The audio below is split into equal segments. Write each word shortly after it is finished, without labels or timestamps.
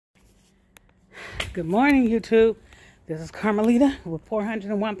Good morning, YouTube. This is Carmelita with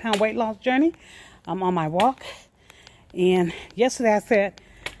 401 pound weight loss journey. I'm on my walk, and yesterday I said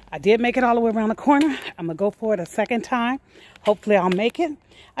I did make it all the way around the corner. I'm gonna go for it a second time. Hopefully I'll make it.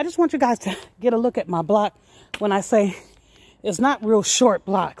 I just want you guys to get a look at my block. When I say it's not real short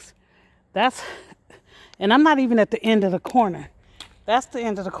blocks, and I'm not even at the end of the corner. That's the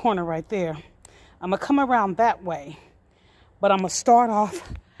end of the corner right there. I'm gonna come around that way, but I'm gonna start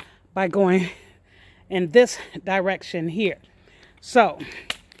off by going in this direction here. So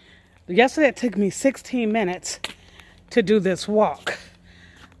yesterday it took me 16 minutes to do this walk.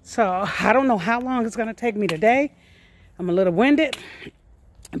 So I don't know how long it's gonna take me today. I'm a little winded,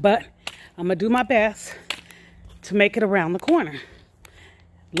 but I'm gonna do my best to make it around the corner.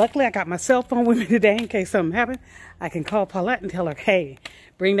 Luckily, I got my cell phone with me today in case something happens. I can call Paulette and tell her, hey,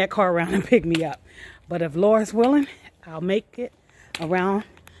 bring that car around and pick me up. But if Laura's willing, I'll make it around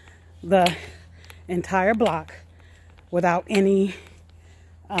the entire block without any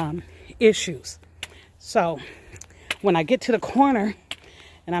issues. So when I get to the corner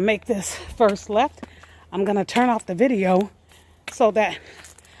and I make this first left, I'm gonna turn off the video so that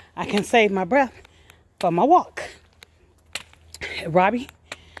I can save my breath for my walk. Robbie,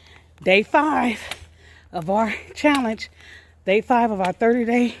 day 5 of our challenge, day 5 of our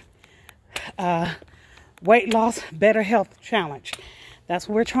 30-day weight loss, better health challenge. That's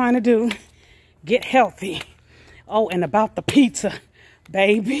what we're trying to do. Get healthy. Oh, and about the pizza,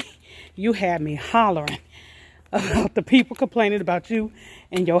 baby, you had me hollering about the people complaining about you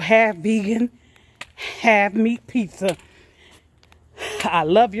and your half vegan, half meat pizza. I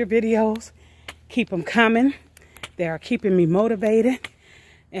love your videos. Keep them coming. They are keeping me motivated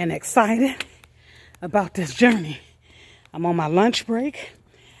and excited about this journey. I'm on my lunch break.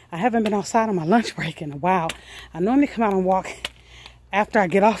 I haven't been outside on my lunch break in a while. I normally come out and walk after I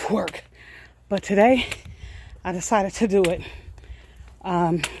get off work, but today I decided to do it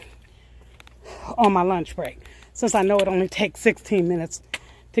on my lunch break, since I know it only takes 16 minutes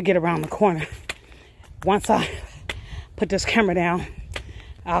to get around the corner. Once I put this camera down,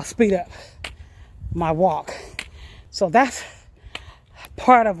 I'll speed up my walk. So that's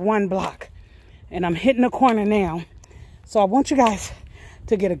part of one block, and I'm hitting the corner now. So I want you guys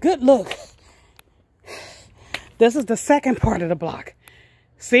to get a good look. This is the second part of the block.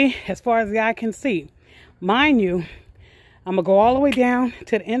 See, as far as the eye can see. Mind you, I'm gonna go all the way down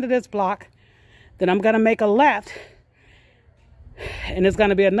to the end of this block. Then I'm gonna make a left, and it's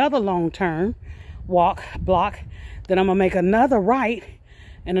gonna be another long turn walk block. Then I'm gonna make another right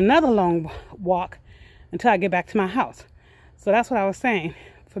and another long walk until I get back to my house. So that's what I was saying,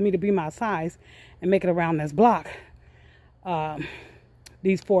 for me to be my size and make it around this block,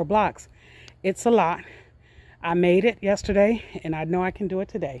 these 4 blocks. It's a lot. I made it yesterday, and I know I can do it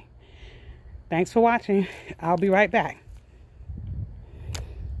today. Thanks for watching. I'll be right back.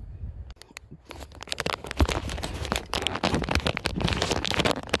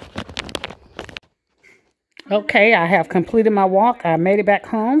 Okay, I have completed my walk. I made it back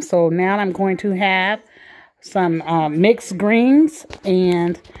home, so now I'm going to have some mixed greens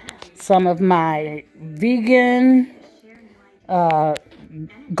and some of my vegan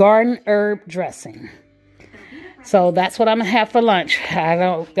garden herb dressing. So that's what I'm gonna have for lunch. I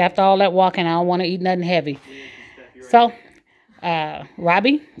don't, after all that walking, I don't want to eat nothing heavy. So,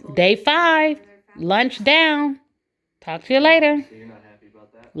 Robbie, day 5, lunch down. Talk to you later.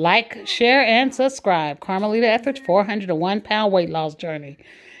 Like, share, and subscribe. Carmelita Etheridge, 401 pound weight loss journey.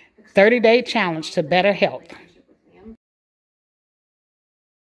 30-day challenge to better health.